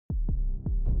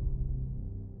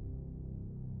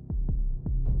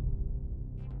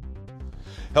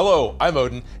Hello, I'm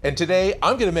Odin, and today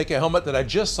I'm going to make a helmet that I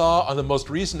just saw on the most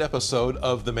recent episode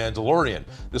of The Mandalorian.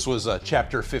 This was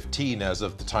chapter 15 as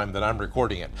of the time that I'm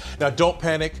recording it. Now don't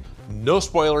panic, no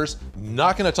spoilers,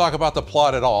 not going to talk about the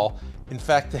plot at all. In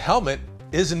fact, the helmet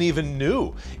isn't even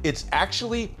new. It's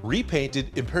actually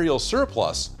repainted Imperial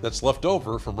surplus that's left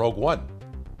over from Rogue One.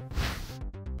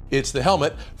 It's the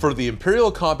helmet for the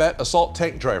Imperial Combat Assault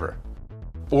Tank Driver.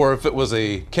 Or if it was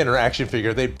a Kenner action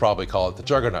figure, they'd probably call it the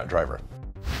Juggernaut Driver.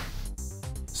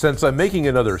 Since I'm making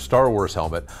another Star Wars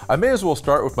helmet, I may as well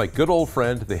start with my good old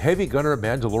friend, the Heavy Gunner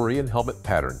Mandalorian helmet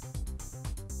pattern.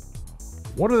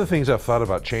 One of the things I've thought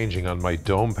about changing on my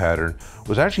dome pattern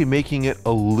was actually making it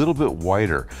a little bit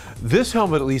wider. This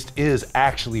helmet at least is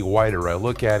actually wider. I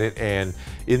look at it and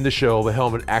in the show, the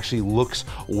helmet actually looks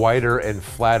wider and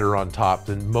flatter on top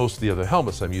than most of the other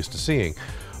helmets I'm used to seeing.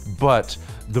 But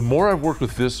the more I've worked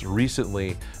with this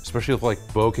recently, especially with like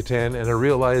Bo-Katan, and I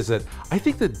realized that I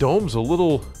think the dome's a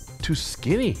little too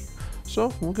skinny.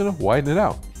 So we're gonna widen it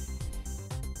out.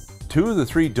 2 of the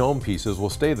 3 dome pieces will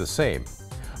stay the same,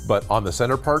 but on the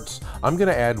center parts, I'm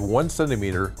gonna add 1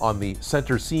 centimeter on the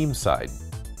center seam side.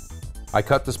 I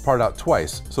cut this part out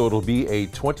twice, so it'll be a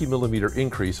 20 millimeter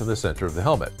increase in the center of the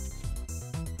helmet.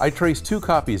 I traced 2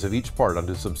 copies of each part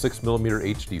onto some 6 millimeter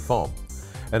HD foam.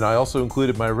 And I also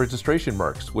included my registration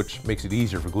marks, which makes it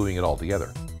easier for gluing it all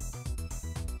together.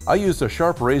 I used a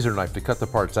sharp razor knife to cut the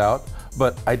parts out,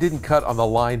 but I didn't cut on the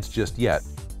lines just yet,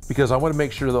 because I want to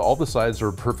make sure that all the sides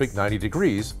are perfect 90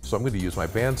 degrees, so I'm going to use my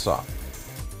bandsaw.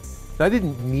 Now, I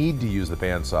didn't need to use the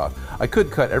bandsaw. I could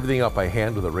cut everything out by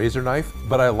hand with a razor knife,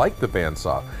 but I like the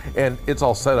bandsaw, and it's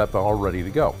all set up and all ready to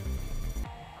go.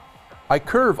 I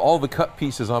curve all the cut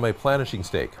pieces on my planishing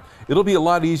stake. It'll be a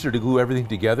lot easier to glue everything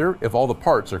together if all the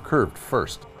parts are curved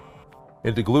first.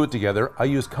 And to glue it together, I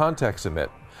use contact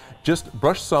cement. Just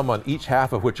brush some on each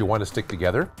half of what you want to stick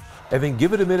together, and then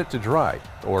give it a minute to dry,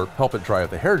 or help it dry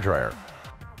with a hairdryer.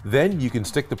 Then you can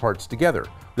stick the parts together.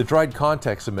 The dried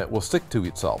contact cement will stick to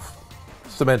itself,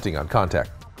 cementing on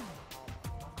contact.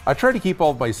 I try to keep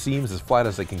all of my seams as flat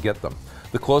as I can get them.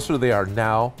 The closer they are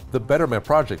now, the better my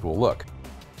project will look.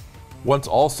 Once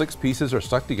all 6 pieces are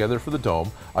stuck together for the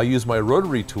dome, I use my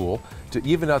rotary tool to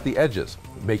even out the edges,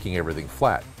 making everything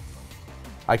flat.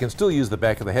 I can still use the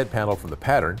back of the head panel from the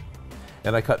pattern,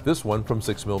 and I cut this one from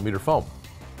 6 millimeter foam.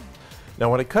 Now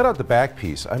when I cut out the back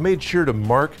piece, I made sure to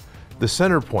mark the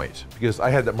center point because I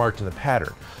had that marked in the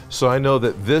pattern. So I know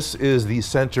that this is the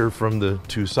center from the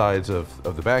 2 sides of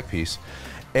the back piece.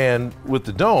 And with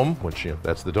the dome, which, you know,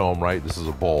 that's the dome, right? This is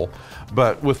a bowl.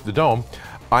 But with the dome,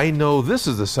 I know this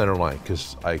is the center line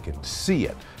because I can see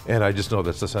it, and I just know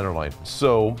that's the center line.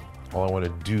 So all I want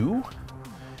to do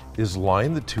is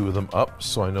line the 2 of them up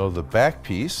so I know the back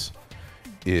piece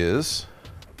is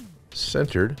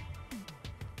centered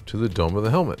to the dome of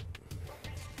the helmet.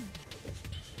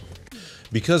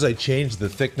 Because I changed the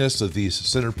thickness of these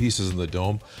center pieces in the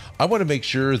dome, I want to make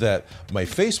sure that my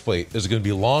faceplate is going to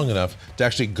be long enough to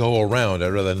actually go around. I'd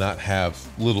rather not have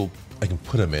little, I can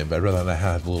put them in, but I'd rather not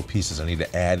have little pieces I need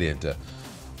to add in to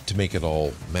make it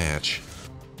all match.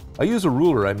 I use a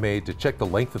ruler I made to check the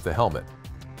length of the helmet.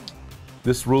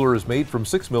 This ruler is made from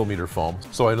 6 millimeter foam,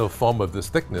 so I know foam of this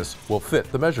thickness will fit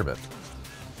the measurement.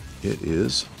 It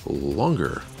is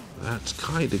longer. That's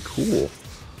kind of cool.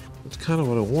 That's kind of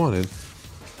what I wanted.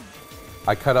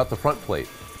 I cut out the front plate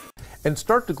and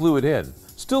start to glue it in,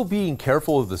 still being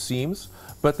careful of the seams,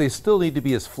 but they still need to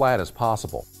be as flat as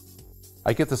possible.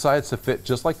 I get the sides to fit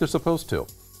just like they're supposed to.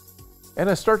 And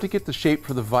I start to get the shape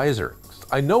for the visor.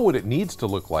 I know what it needs to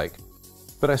look like,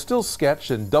 but I still sketch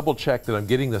and double check that I'm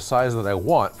getting the size that I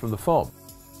want from the foam.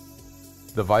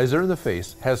 The visor in the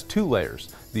face has 2 layers,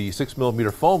 the 6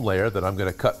 millimeter foam layer that I'm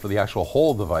going to cut for the actual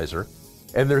hole of the visor,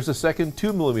 and there's a second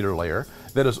 2 millimeter layer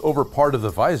that is over part of the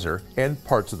visor and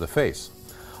parts of the face.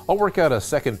 I'll work out a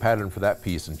second pattern for that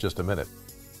piece in just a minute.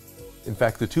 In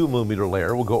fact, the 2 millimeter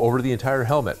layer will go over the entire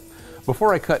helmet.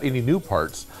 Before I cut any new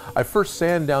parts, I first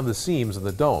sand down the seams in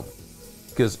the dome,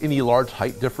 because any large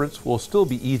height difference will still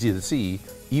be easy to see,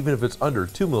 even if it's under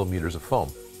 2 millimeters of foam.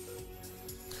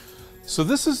 So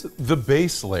this is the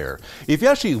base layer. If you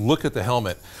actually look at the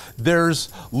helmet, there's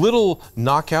little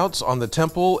knockouts on the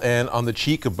temple and on the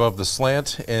cheek above the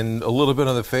slant and a little bit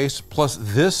on the face. Plus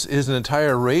this is an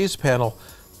entire raised panel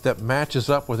that matches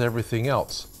up with everything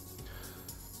else.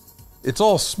 It's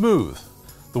all smooth.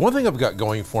 The one thing I've got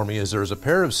going for me is there's a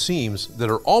pair of seams that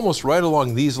are almost right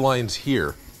along these lines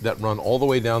here that run all the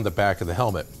way down the back of the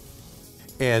helmet.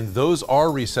 And those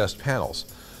are recessed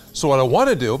panels. So what I want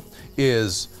to do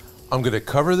is I'm going to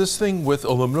cover this thing with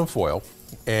aluminum foil,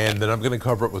 and then I'm going to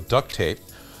cover it with duct tape.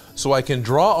 so I can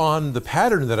draw on the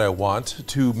pattern that I want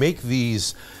to make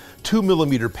these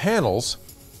 2mm panels,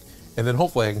 and then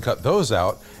hopefully I can cut those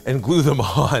out and glue them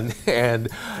on, and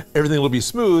everything will be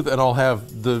smooth, and I'll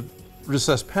have the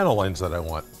recessed panel lines that I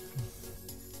want.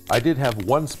 I did have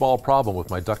one small problem with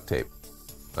my duct tape.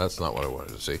 That's not what I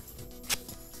wanted to see.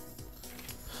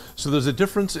 So there's a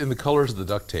difference in the colors of the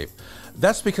duct tape.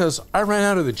 That's because I ran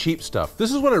out of the cheap stuff.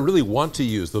 This is what I really want to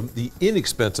use, the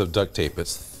inexpensive duct tape.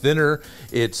 It's thinner,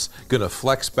 it's gonna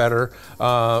flex better,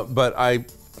 but I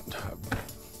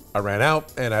ran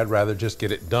out, and I'd rather just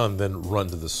get it done than run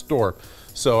to the store.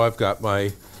 So I've got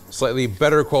my slightly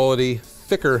better quality,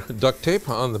 thicker duct tape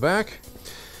on the back.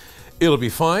 It'll be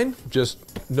fine.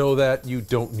 Just know that you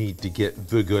don't need to get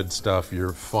the good stuff.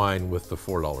 You're fine with the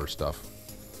 $4 stuff.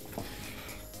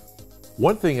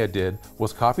 One thing I did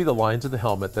was copy the lines of the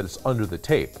helmet that is under the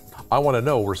tape. I want to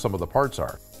know where some of the parts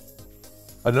are.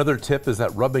 Another tip is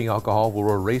that rubbing alcohol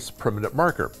will erase permanent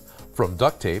marker from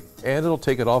duct tape, and it'll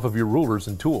take it off of your rulers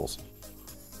and tools.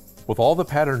 With all the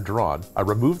pattern drawn, I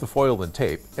remove the foil and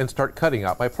tape and start cutting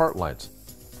out my part lines.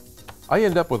 I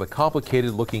end up with a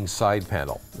complicated looking side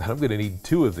panel, and I'm going to need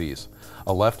two of these,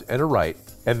 a left and a right,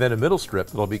 and then a middle strip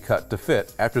that'll be cut to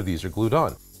fit after these are glued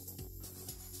on.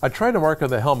 I try to mark on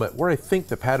the helmet where I think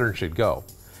the pattern should go,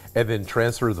 and then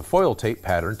transfer the foil tape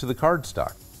pattern to the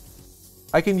cardstock.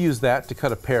 I can use that to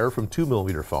cut a pear from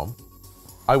 2mm foam.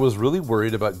 I was really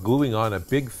worried about gluing on a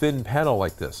big thin panel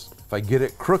like this. If I get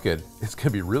it crooked, it's going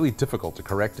to be really difficult to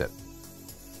correct it.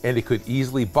 And it could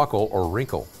easily buckle or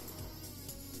wrinkle.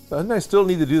 And I still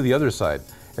need to do the other side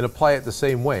and apply it the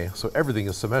same way so everything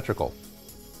is symmetrical.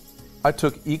 I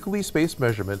took equally spaced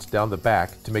measurements down the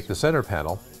back to make the center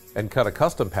panel and cut a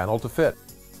custom panel to fit.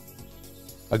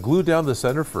 I glued down the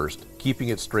center first, keeping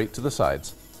it straight to the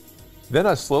sides. Then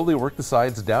I slowly worked the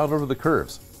sides down over the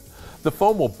curves. The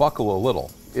foam will buckle a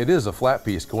little. It is a flat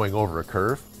piece going over a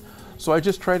curve, so I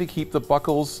just try to keep the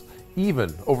buckles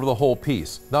even over the whole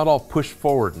piece, not all pushed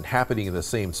forward and happening in the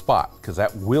same spot, because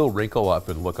that will wrinkle up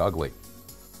and look ugly.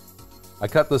 I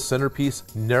cut the center piece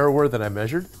narrower than I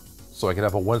measured, so I could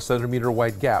have a 1 centimeter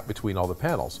wide gap between all the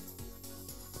panels.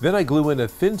 Then I glue in a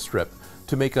thin strip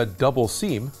to make a double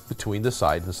seam between the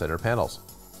side and center panels.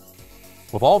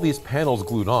 With all these panels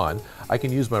glued on, I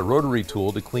can use my rotary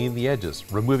tool to clean the edges,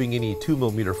 removing any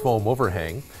 2mm foam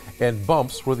overhang and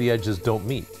bumps where the edges don't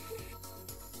meet.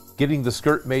 Getting the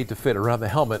skirt made to fit around the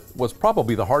helmet was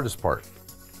probably the hardest part.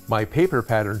 My paper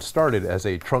pattern started as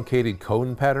a truncated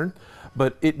cone pattern,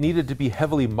 but it needed to be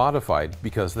heavily modified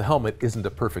because the helmet isn't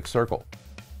a perfect circle.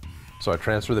 So I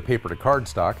transferred the paper to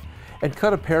cardstock and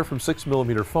cut a pear from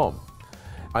 6mm foam.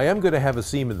 I am going to have a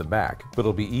seam in the back, but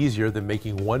it'll be easier than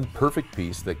making one perfect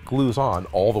piece that glues on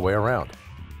all the way around.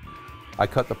 I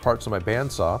cut the parts on my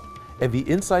bandsaw, and the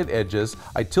inside edges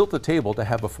I tilt the table to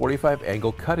have a 45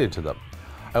 angle cut into them.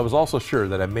 I was also sure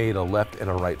that I made a left and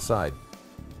a right side.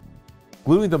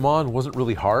 Gluing them on wasn't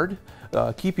really hard.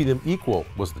 Keeping them equal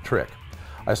was the trick.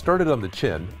 I started on the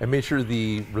chin and made sure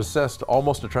the recessed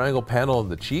almost a triangle panel on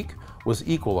the cheek was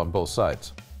equal on both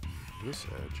sides. This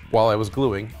edge. While I was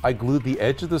gluing, I glued the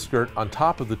edge of the skirt on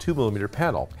top of the 2mm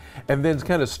panel and then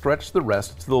kind of stretched the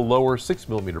rest to the lower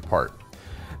 6mm part.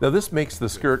 Now this makes the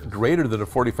skirt greater than a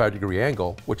 45-degree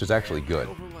angle, which is actually good.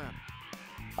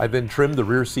 I then trimmed the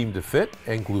rear seam to fit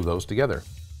and glue those together.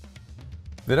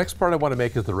 The next part I want to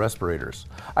make is the respirators.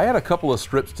 I add a couple of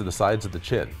strips to the sides of the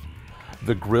chin.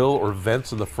 The grill or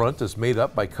vents in the front is made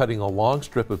up by cutting a long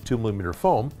strip of 2mm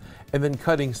foam and then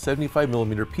cutting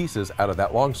 75mm pieces out of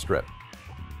that long strip.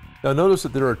 Now notice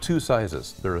that there are two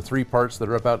sizes. There are 3 parts that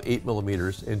are about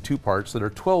 8mm and 2 parts that are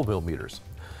 12mm,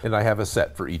 and I have a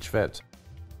set for each vent.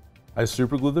 I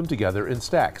superglue them together in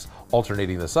stacks,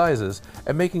 alternating the sizes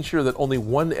and making sure that only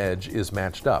one edge is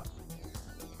matched up.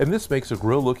 And this makes a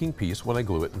grill looking piece when I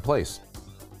glue it in place.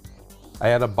 I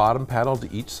add a bottom panel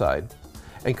to each side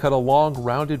and cut a long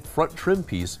rounded front trim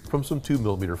piece from some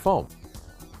 2mm foam.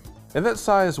 And that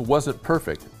size wasn't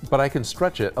perfect, but I can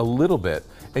stretch it a little bit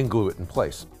and glue it in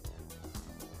place.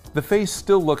 The face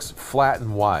still looks flat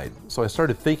and wide, so I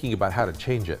started thinking about how to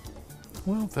change it.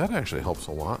 Well, that actually helps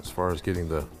a lot as far as getting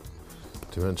the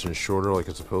dimensions shorter like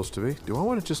it's supposed to be. Do I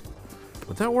want to just,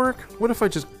 would that work? What if I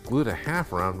just glued a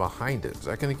half around behind it? Is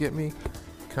that going to get me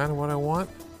kind of what I want?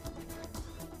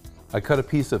 I cut a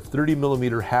piece of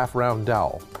 30mm half round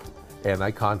dowel, and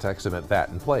I contact cement that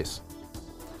in place.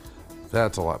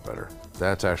 That's a lot better.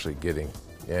 That's actually getting,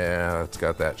 yeah, it's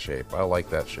got that shape. I like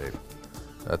that shape.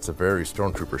 That's a very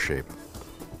Stormtrooper shape.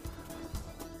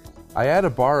 I add a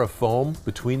bar of foam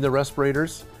between the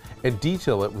respirators and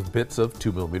detail it with bits of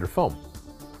 2mm foam.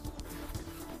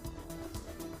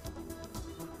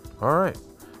 All right.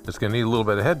 It's going to need a little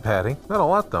bit of head padding. Not a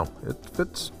lot though. It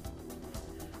fits.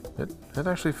 It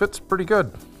actually fits pretty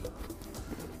good.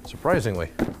 Surprisingly.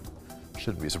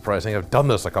 Shouldn't be surprising. I've done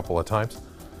this a couple of times.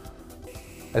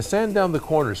 I sand down the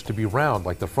corners to be round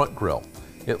like the front grille.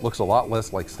 It looks a lot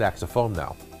less like stacks of foam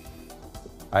now.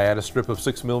 I add a strip of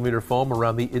 6mm foam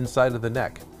around the inside of the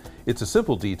neck. It's a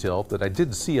simple detail that I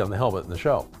didn't see on the helmet in the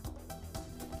show.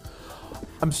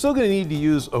 I'm still going to need to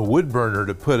use a wood burner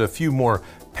to put a few more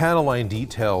panel line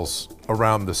details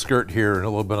around the skirt here and a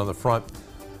little bit on the front.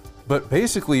 But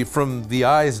basically from the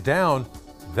eyes down,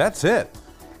 that's it.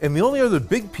 And the only other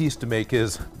big piece to make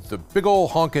is the big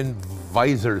old honkin'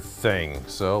 visor thing.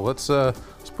 So let's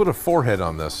put a forehead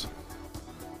on this.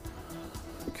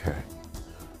 Okay.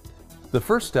 The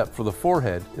first step for the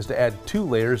forehead is to add 2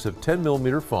 layers of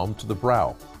 10mm foam to the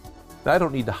brow. Now, I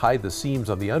don't need to hide the seams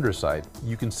on the underside.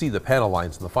 You can see the panel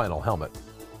lines in the final helmet.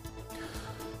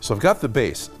 So I've got the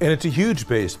base, and it's a huge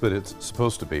base, but it's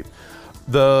supposed to be.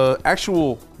 The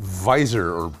actual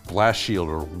visor or blast shield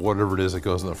or whatever it is that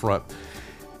goes in the front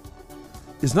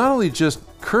is not only just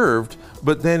curved,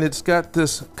 but then it's got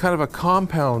this kind of a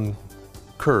compound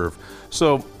curve.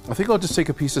 So I think I'll just take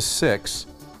a piece of 6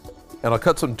 and I'll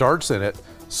cut some darts in it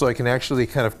so I can actually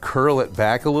kind of curl it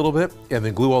back a little bit and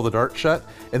then glue all the darts shut,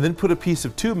 and then put a piece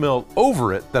of 2mm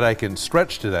over it that I can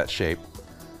stretch to that shape,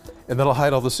 and that'll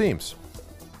hide all the seams.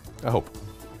 I hope.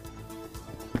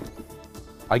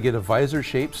 I get a visor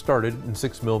shape started in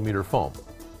 6mm foam.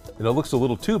 And it looks a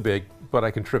little too big, but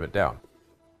I can trim it down.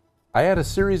 I add a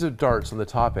series of darts on the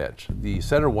top edge. The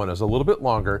center one is a little bit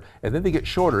longer, and then they get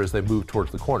shorter as they move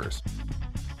towards the corners.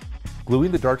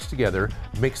 Gluing the darts together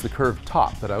makes the curved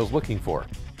top that I was looking for.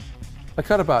 I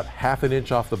cut about ½ an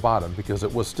inch off the bottom because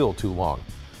it was still too long.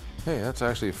 Hey, that's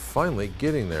actually finally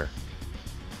getting there.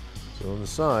 So on the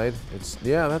side,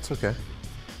 yeah, that's okay.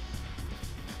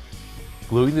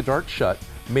 Gluing the dart shut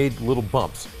made little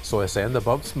bumps, so I sand the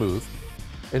bump smooth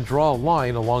and draw a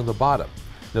line along the bottom.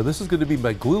 Now this is going to be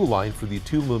my glue line for the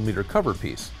 2mm cover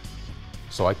piece.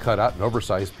 So I cut out an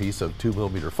oversized piece of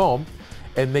 2mm foam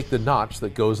and make the notch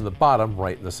that goes in the bottom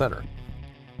right in the center.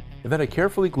 And then I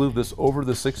carefully glue this over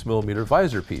the 6mm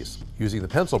visor piece, using the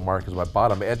pencil mark as my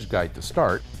bottom edge guide to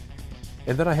start.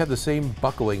 And then I have the same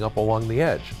buckling up along the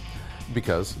edge,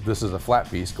 because this is a flat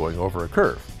piece going over a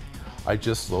curve. I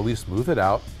just slowly smooth it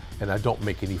out, and I don't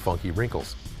make any funky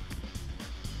wrinkles.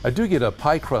 I do get a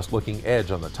pie crust looking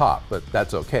edge on the top, but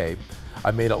that's okay.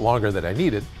 I made it longer than I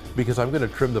needed, because I'm going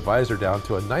to trim the visor down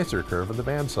to a nicer curve in the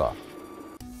bandsaw.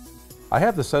 I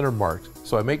have the center marked,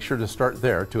 so I make sure to start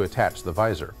there to attach the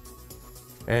visor.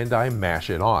 And I mash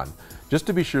it on, just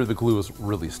to be sure the glue is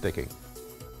really sticking.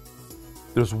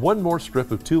 There's one more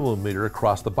strip of 2mm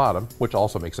across the bottom, which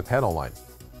also makes a panel line.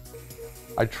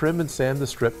 I trim and sand the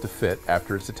strip to fit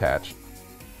after it's attached.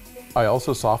 I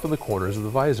also soften the corners of the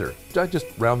visor. I just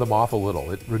round them off a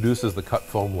little. It reduces the cut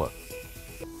foam look.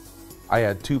 I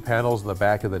add 2 panels in the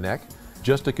back of the neck,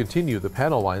 just to continue the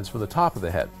panel lines from the top of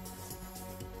the head.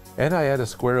 And I add a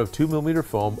square of 2mm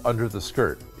foam under the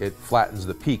skirt. It flattens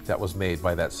the peak that was made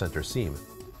by that center seam.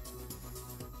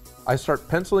 I start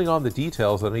penciling on the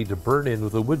details that I need to burn in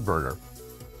with a wood burner.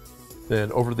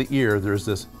 Then over the ear there's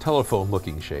this telephone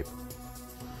looking shape.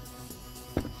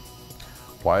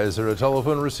 Why is there a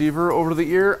telephone receiver over the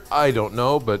ear? I don't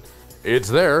know, but it's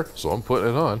there, so I'm putting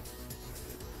it on.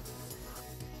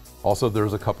 Also,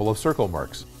 there's a couple of circle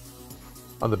marks.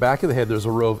 On the back of the head there's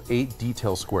a row of 8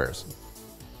 detail squares.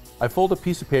 I fold a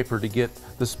piece of paper to get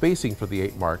the spacing for the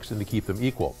 8 marks and to keep them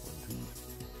equal.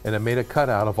 And I made a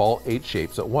cutout of all 8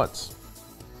 shapes at once.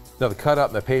 Now the cutout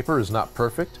in the paper is not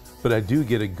perfect, but I do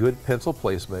get a good pencil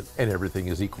placement and everything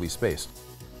is equally spaced.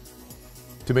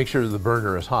 To make sure the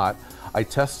burner is hot, I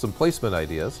test some placement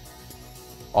ideas.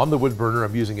 On the wood burner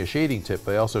I'm using a shading tip,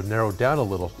 but I also narrowed down a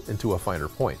little into a finer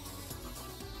point.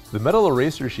 The metal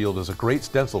eraser shield is a great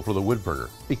stencil for the wood burner.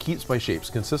 It keeps my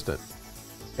shapes consistent.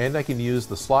 And I can use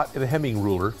the slot and a hemming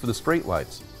ruler for the straight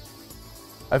lines.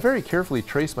 I very carefully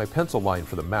trace my pencil line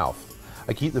for the mouth.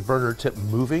 I keep the burner tip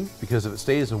moving because if it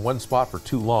stays in one spot for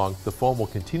too long, the foam will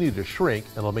continue to shrink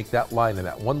and it'll make that line in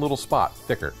that one little spot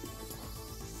thicker.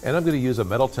 And I'm going to use a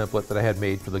metal template that I had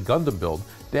made for the Gundam build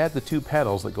to add the 2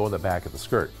 panels that go in the back of the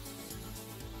skirt.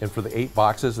 And for the 8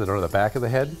 boxes that are on the back of the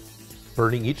head,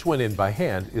 burning each one in by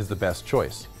hand is the best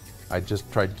choice. I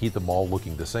just tried to keep them all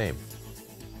looking the same.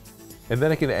 And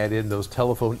then I can add in those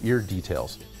telephone ear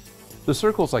details. The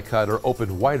circles I cut are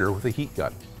opened wider with a heat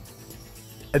gun.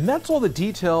 And that's all the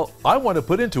detail I want to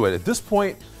put into it. At this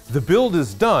point, the build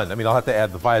is done. I mean, I'll have to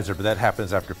add the visor, but that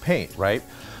happens after paint, right?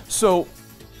 So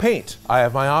Paint. I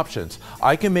have my options.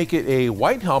 I can make it a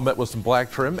white helmet with some black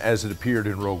trim as it appeared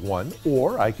in Rogue One,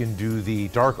 or I can do the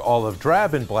dark olive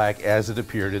drab in black as it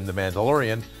appeared in The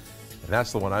Mandalorian, and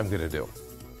that's the one I'm going to do.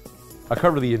 I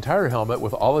cover the entire helmet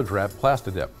with olive drab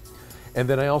PlastiDip, and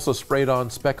then I also sprayed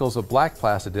on speckles of black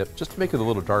PlastiDip just to make it a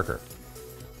little darker.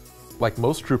 Like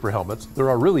most trooper helmets, there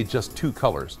are really just two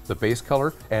colors, the base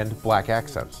color and black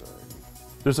accents.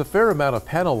 There's a fair amount of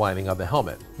panel lining on the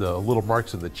helmet, the little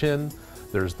marks in the chin,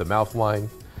 there's the mouth line,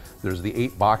 there's the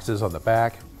 8 boxes on the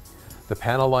back, the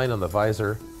panel line on the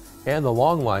visor, and the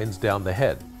long lines down the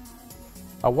head.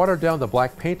 I water down the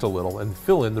black paint a little and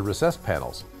fill in the recessed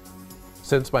panels.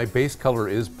 Since my base color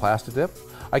is PlastiDip,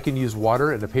 I can use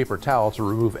water and a paper towel to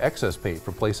remove excess paint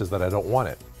from places that I don't want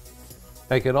it.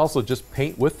 I can also just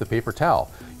paint with the paper towel,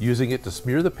 using it to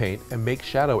smear the paint and make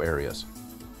shadow areas.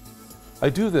 I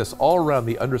do this all around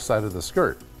the underside of the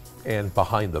skirt and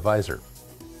behind the visor.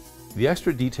 The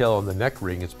extra detail on the neck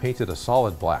ring is painted a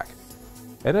solid black,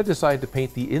 and I decide to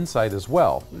paint the inside as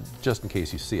well, just in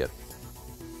case you see it.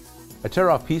 I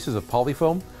tear off pieces of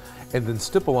polyfoam and then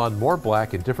stipple on more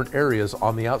black in different areas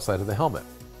on the outside of the helmet,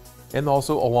 and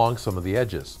also along some of the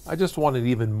edges. I just want an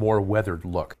even more weathered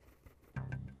look.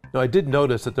 Now, I did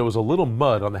notice that there was a little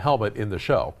mud on the helmet in the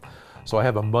show, so I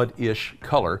have a mud-ish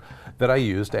color that I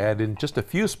use to add in just a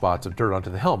few spots of dirt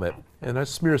onto the helmet, and I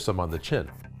smear some on the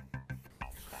chin.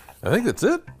 I think that's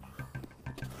it.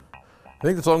 I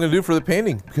think that's all I'm going to do for the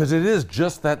painting, because it is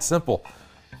just that simple.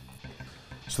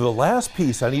 So the last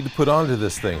piece I need to put onto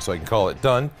this thing, so I can call it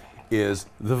done, is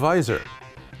the visor.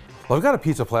 Well, I've got a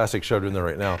piece of plastic shoved in there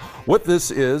right now. What this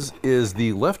is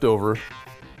the leftover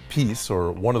piece,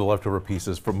 or one of the leftover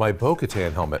pieces from my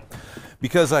Bo-Katan helmet.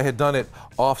 Because I had done it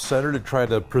off-center to try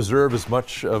to preserve as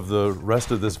much of the rest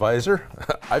of this visor,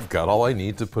 I've got all I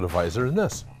need to put a visor in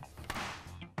this.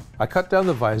 I cut down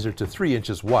the visor to 3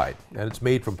 inches wide, and it's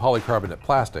made from polycarbonate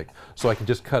plastic, so I can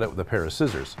just cut it with a pair of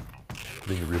scissors.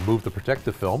 Then you remove the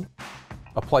protective film,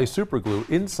 apply super glue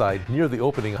inside near the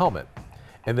opening helmet,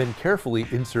 and then carefully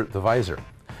insert the visor.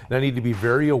 And I need to be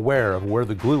very aware of where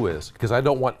the glue is, because I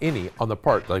don't want any on the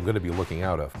part that I'm going to be looking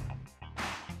out of.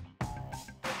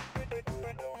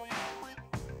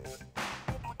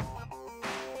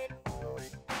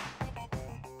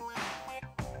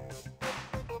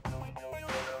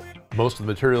 Most of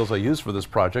the materials I use for this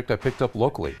project I picked up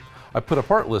locally. I put a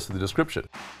part list in the description.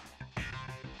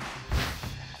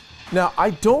 Now,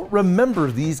 I don't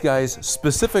remember these guys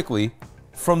specifically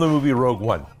from the movie Rogue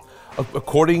One.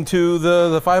 According to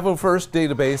the 501st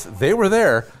database, they were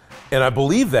there, and I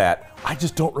believe that. I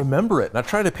just don't remember it, and I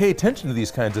try to pay attention to these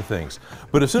kinds of things.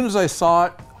 But as soon as I saw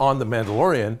it on The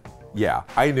Mandalorian, yeah,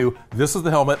 I knew this is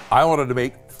the helmet I wanted to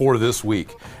make for this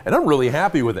week. And I'm really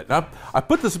happy with it. Now, I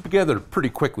put this together pretty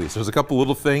quickly, so there's a couple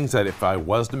little things that if I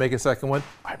was to make a second one,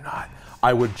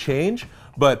 I would change,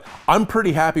 but I'm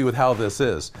pretty happy with how this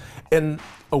is. And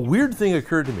a weird thing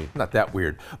occurred to me, not that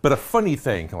weird, but a funny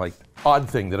thing, like odd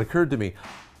thing that occurred to me.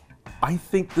 I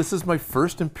think this is my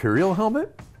first Imperial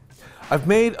helmet. I've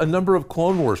made a number of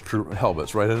Clone Wars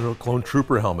helmets, right? I know Clone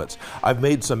Trooper helmets. I've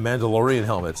made some Mandalorian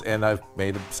helmets, and I've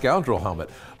made a Scoundrel helmet.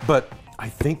 But I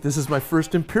think this is my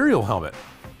first Imperial helmet.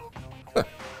 All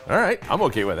right, I'm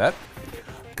okay with that.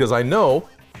 Because I know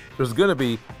there's gonna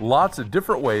be lots of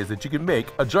different ways that you can make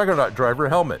a Juggernaut Driver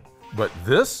helmet. But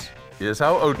this is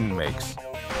how Odin makes.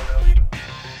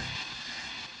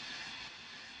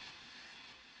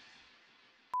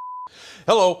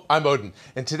 Hello, I'm Odin,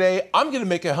 and today I'm going to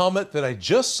make a helmet that I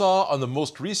just saw on the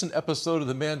most recent episode of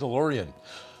The Mandalorian.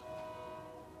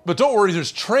 But don't worry,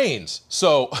 there's trains,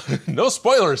 so no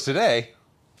spoilers today.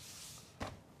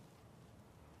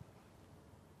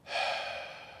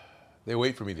 They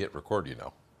wait for me to hit record, you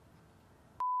know.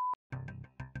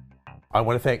 I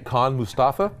want to thank Khan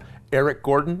Mustafa, Eric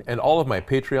Gordon, and all of my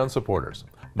Patreon supporters.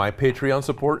 My Patreon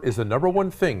support is the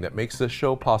 #1 thing that makes this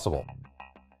show possible.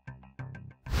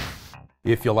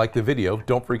 If you like the video,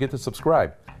 don't forget to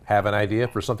subscribe. Have an idea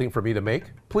for something for me to make?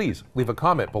 Please leave a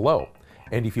comment below.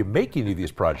 And if you make any of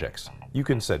these projects, you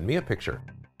can send me a picture.